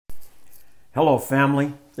Hello,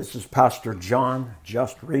 family. This is Pastor John,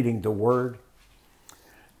 just reading the Word.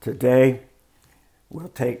 Today, we'll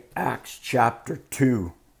take Acts chapter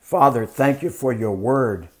 2. Father, thank you for your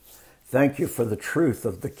Word. Thank you for the truth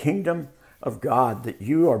of the kingdom of God that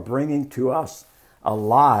you are bringing to us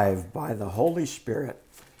alive by the Holy Spirit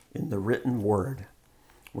in the written Word.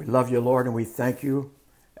 We love you, Lord, and we thank you,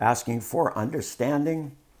 asking for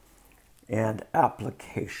understanding and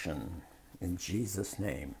application. In Jesus'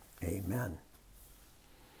 name, amen.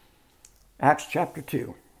 Acts chapter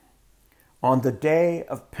 2. On the day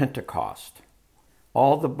of Pentecost,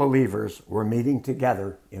 all the believers were meeting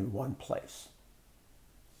together in one place.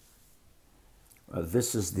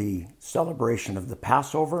 This is the celebration of the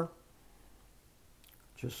Passover,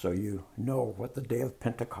 just so you know what the day of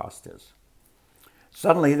Pentecost is.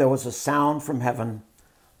 Suddenly there was a sound from heaven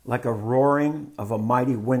like a roaring of a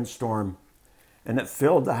mighty windstorm, and it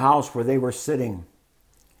filled the house where they were sitting.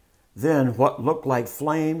 Then what looked like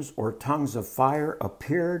flames or tongues of fire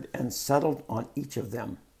appeared and settled on each of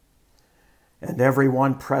them. And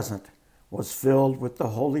everyone present was filled with the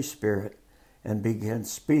Holy Spirit and began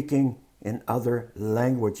speaking in other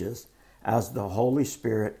languages as the Holy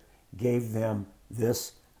Spirit gave them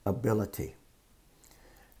this ability.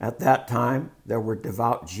 At that time, there were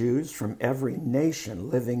devout Jews from every nation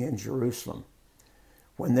living in Jerusalem.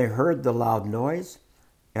 When they heard the loud noise,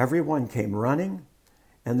 everyone came running,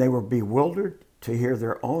 and they were bewildered to hear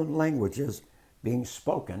their own languages being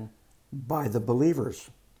spoken by the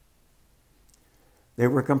believers. They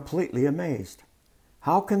were completely amazed.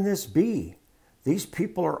 How can this be? These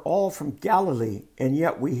people are all from Galilee, and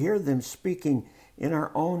yet we hear them speaking in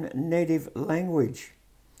our own native language.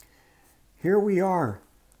 Here we are,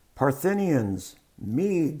 Parthians,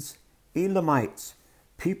 Medes, Elamites,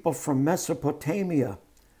 people from Mesopotamia,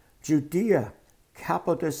 Judea,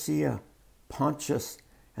 Cappadocia, Pontus,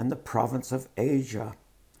 and the province of Asia,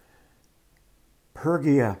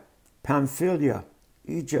 Phrygia, Pamphylia,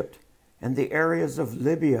 Egypt, and the areas of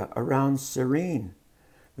Libya around Cyrene,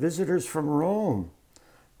 visitors from Rome,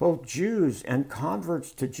 both Jews and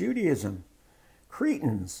converts to Judaism,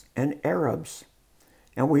 Cretans and Arabs,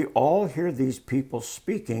 and we all hear these people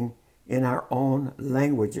speaking in our own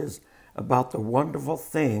languages about the wonderful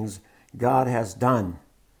things God has done.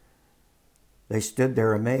 They stood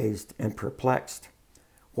there amazed and perplexed.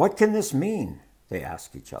 What can this mean? They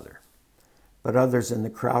asked each other. But others in the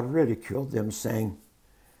crowd ridiculed them, saying,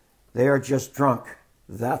 They are just drunk,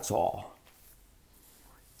 that's all.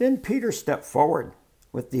 Then Peter stepped forward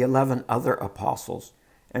with the 11 other apostles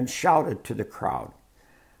and shouted to the crowd,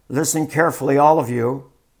 Listen carefully, all of you,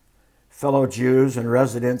 fellow Jews and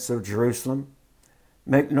residents of Jerusalem.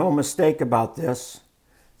 Make no mistake about this.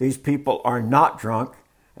 These people are not drunk,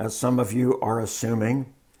 as some of you are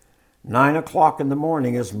assuming. 9 o'clock in the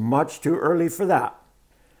morning is much too early for that.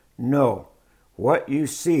 No, what you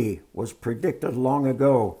see was predicted long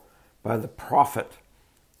ago by the prophet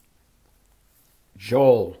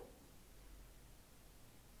Joel.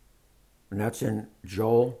 And that's in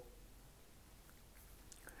Joel.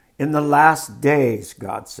 In the last days,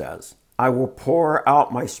 God says, I will pour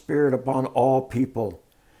out my spirit upon all people.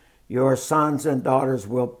 Your sons and daughters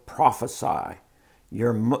will prophesy.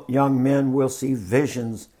 Your young men will see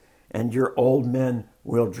visions, and your old men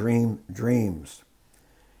will dream dreams.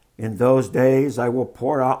 In those days I will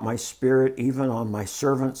pour out my spirit even on my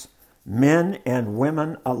servants, men and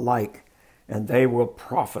women alike, and they will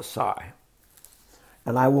prophesy.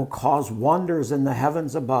 And I will cause wonders in the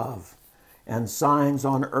heavens above and signs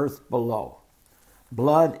on earth below,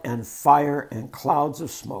 blood and fire and clouds of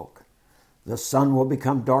smoke. The sun will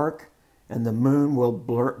become dark, and the moon will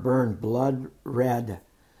burn blood red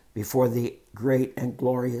before the great and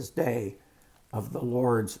glorious day of the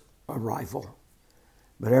Lord's arrival.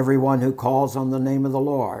 But everyone who calls on the name of the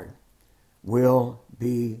Lord will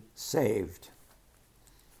be saved.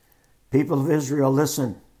 People of Israel,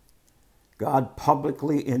 listen. God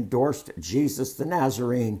publicly endorsed Jesus the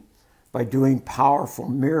Nazarene by doing powerful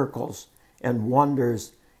miracles and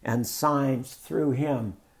wonders and signs through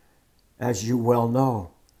him, as you well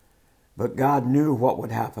know. But God knew what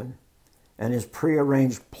would happen, and his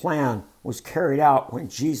prearranged plan was carried out when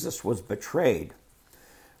Jesus was betrayed.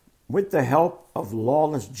 With the help of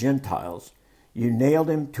lawless Gentiles, you nailed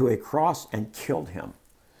him to a cross and killed him.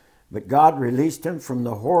 But God released him from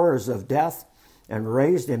the horrors of death and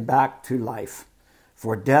raised him back to life,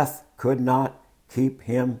 for death could not keep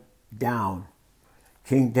him down.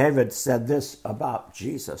 King David said this about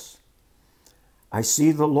Jesus, I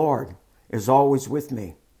see the Lord is always with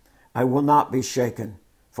me. I will not be shaken,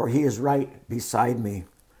 for he is right beside me.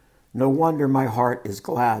 No wonder my heart is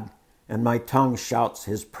glad, and my tongue shouts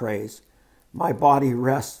his praise. My body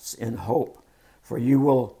rests in hope, for you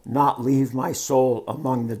will not leave my soul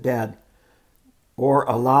among the dead, or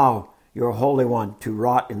allow your Holy One to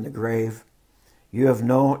rot in the grave. You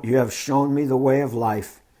have shown me the way of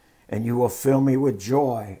life, and you will fill me with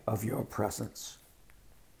joy of your presence.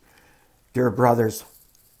 Dear brothers,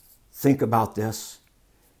 think about this.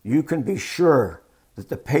 You can be sure that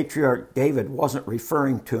the patriarch David wasn't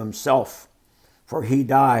referring to himself, for he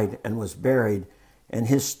died and was buried, and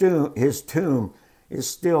his tomb is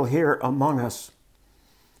still here among us.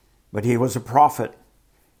 But he was a prophet,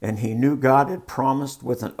 and he knew God had promised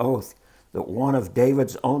with an oath that one of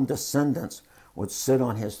David's own descendants would sit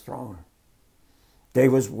on his throne.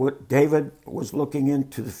 David was looking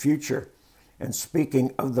into the future and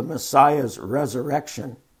speaking of the Messiah's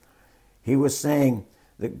resurrection. He was saying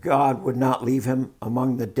that God would not leave him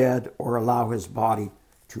among the dead or allow his body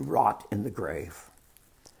to rot in the grave.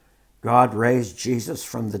 God raised Jesus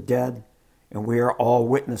from the dead, and we are all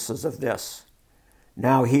witnesses of this.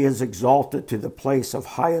 Now he is exalted to the place of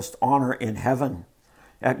highest honor in heaven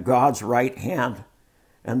at God's right hand,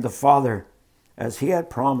 and the Father, as he had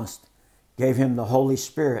promised, gave him the Holy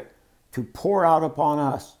Spirit to pour out upon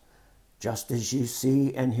us, just as you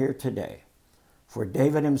see and hear today. For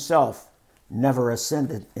David himself never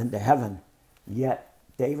ascended into heaven, yet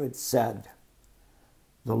David said,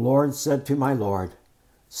 "The Lord said to my Lord,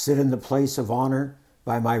 sit in the place of honor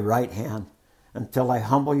by my right hand until I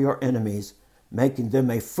humble your enemies, making them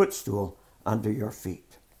a footstool under your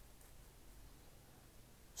feet."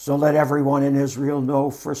 So let everyone in Israel know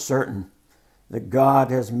for certain that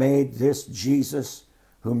God has made this Jesus,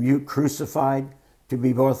 whom you crucified, to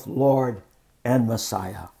be both Lord and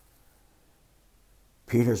Messiah.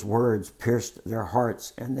 Peter's words pierced their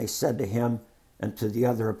hearts, and they said to him and to the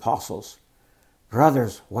other apostles,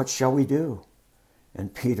 "Brothers, what shall we do?"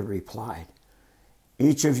 And Peter replied,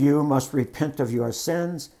 "Each of you must repent of your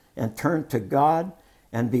sins and turn to God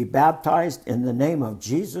and be baptized in the name of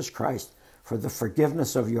Jesus Christ for the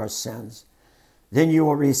forgiveness of your sins. Then you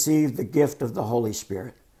will receive the gift of the Holy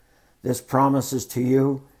Spirit. This promise is to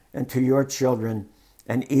you and to your children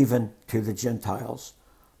and even to the Gentiles,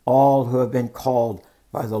 all who have been called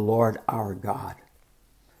by the Lord our God."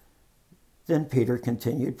 Then Peter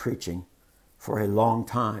continued preaching for a long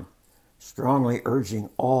time, strongly urging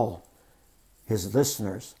all his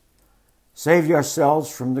listeners, "Save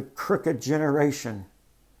yourselves from the crooked generation."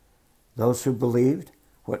 Those who believed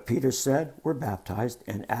what Peter said were baptized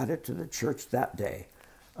and added to the church that day,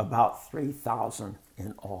 about 3,000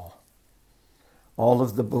 in all. All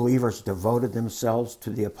of the believers devoted themselves to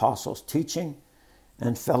the apostles' teaching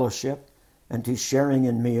and fellowship, and to sharing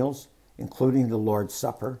in meals, including the Lord's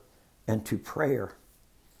Supper, and to prayer.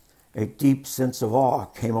 A deep sense of awe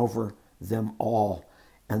came over them all,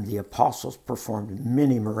 and the apostles performed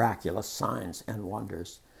many miraculous signs and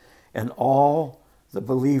wonders. And all the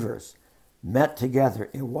believers met together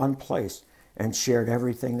in one place and shared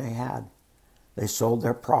everything they had. They sold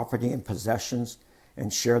their property and possessions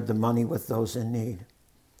and shared the money with those in need.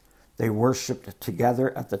 They worshiped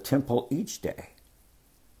together at the temple each day.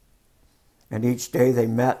 And each day they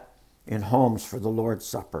met in homes for the Lord's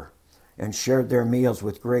Supper and shared their meals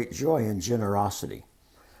with great joy and generosity,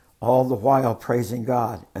 all the while praising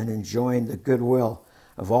God and enjoying the goodwill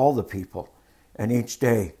of all the people. And each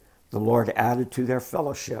day the Lord added to their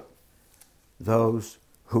fellowship those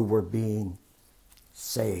who were being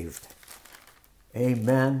saved.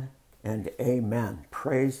 Amen and amen.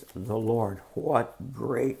 Praise the Lord. What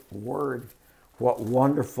great word. What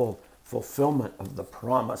wonderful fulfillment of the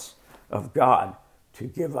promise of God to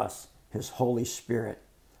give us his Holy Spirit,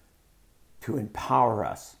 to empower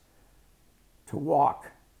us to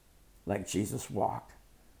walk like Jesus walked,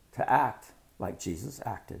 to act like Jesus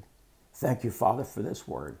acted. Thank you, Father, for this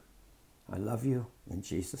word. I love you in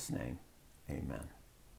Jesus' name. Amen.